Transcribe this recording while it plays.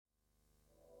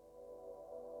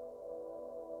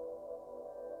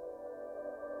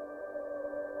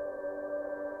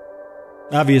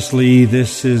Obviously,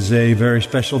 this is a very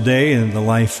special day in the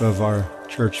life of our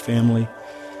church family.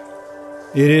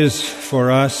 It is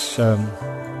for us a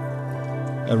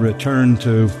return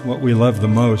to what we love the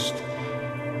most,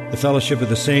 the fellowship of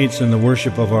the saints and the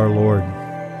worship of our Lord.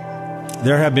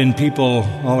 There have been people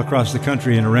all across the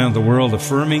country and around the world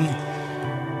affirming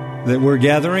that we're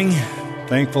gathering,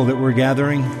 thankful that we're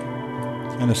gathering,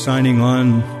 and signing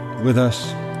on with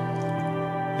us.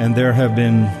 And there have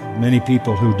been many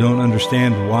people who don't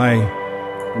understand why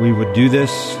we would do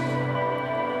this.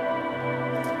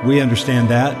 We understand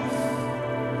that.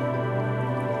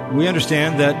 We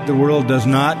understand that the world does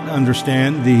not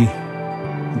understand the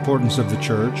importance of the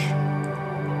church.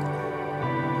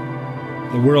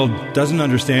 The world doesn't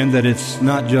understand that it's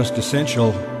not just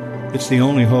essential, it's the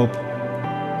only hope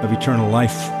of eternal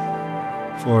life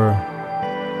for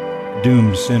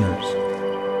doomed sinners.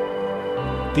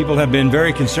 People have been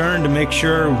very concerned to make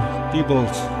sure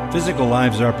people's physical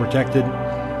lives are protected,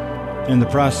 in the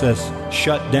process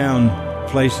shut down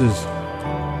places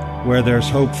where there's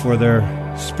hope for their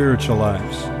spiritual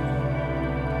lives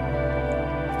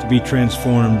to be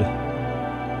transformed,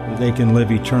 that they can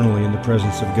live eternally in the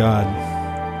presence of God.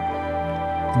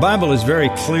 The Bible is very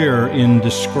clear in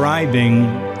describing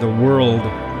the world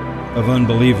of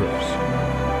unbelievers.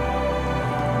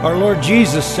 Our Lord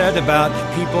Jesus said about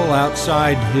people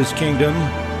outside His kingdom,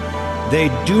 they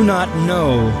do not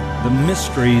know the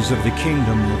mysteries of the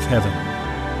kingdom of heaven.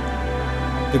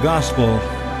 The gospel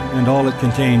and all it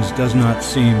contains does not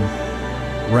seem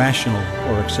rational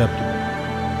or acceptable.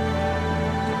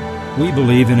 We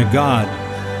believe in a God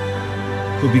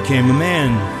who became a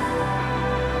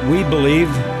man. We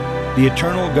believe the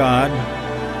eternal God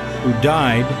who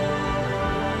died,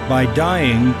 by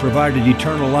dying, provided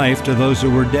eternal life to those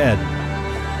who were dead.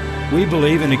 We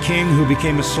believe in a king who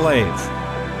became a slave.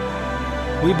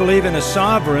 We believe in a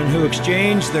sovereign who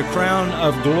exchanged the crown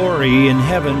of glory in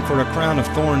heaven for a crown of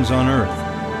thorns on earth.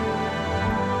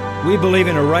 We believe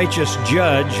in a righteous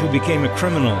judge who became a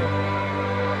criminal,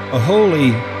 a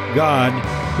holy God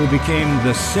who became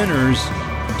the sinner's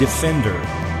defender.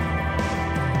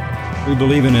 We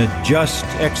believe in a just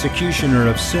executioner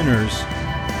of sinners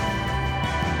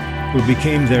who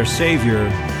became their Savior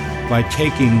by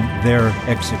taking their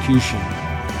execution.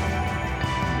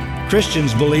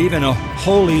 Christians believe in a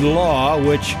holy law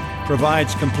which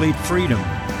provides complete freedom,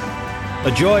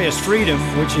 a joyous freedom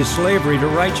which is slavery to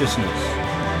righteousness.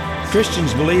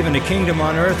 Christians believe in a kingdom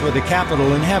on earth with a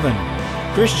capital in heaven.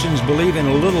 Christians believe in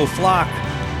a little flock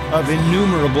of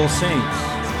innumerable saints.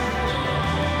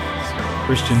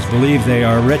 Christians believe they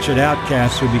are wretched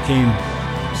outcasts who became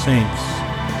saints.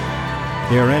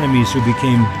 They are enemies who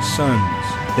became sons.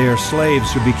 They are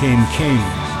slaves who became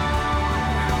kings.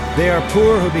 They are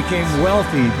poor who became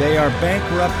wealthy. They are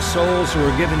bankrupt souls who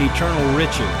are given eternal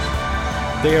riches.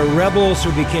 They are rebels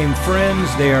who became friends.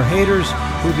 They are haters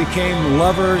who became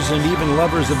lovers, and even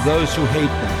lovers of those who hate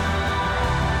them.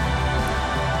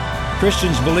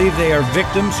 Christians believe they are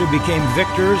victims who became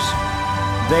victors.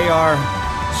 They are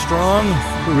strong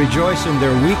who rejoice in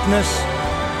their weakness.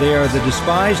 They are the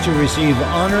despised who receive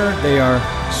honor. They are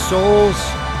souls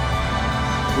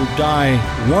who die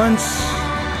once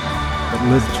but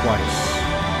live twice.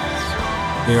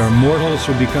 They are mortals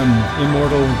who become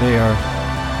immortal. They are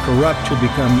corrupt who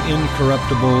become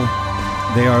incorruptible.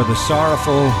 They are the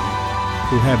sorrowful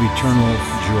who have eternal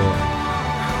joy.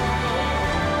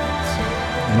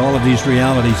 And all of these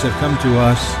realities have come to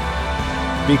us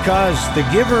because the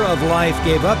giver of life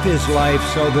gave up his life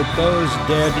so that those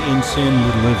dead in sin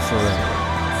would live forever.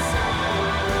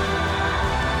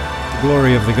 The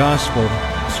glory of the gospel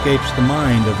escapes the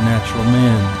mind of natural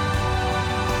man,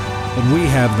 but we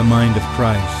have the mind of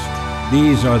Christ.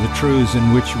 These are the truths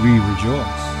in which we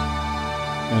rejoice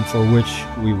and for which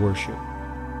we worship.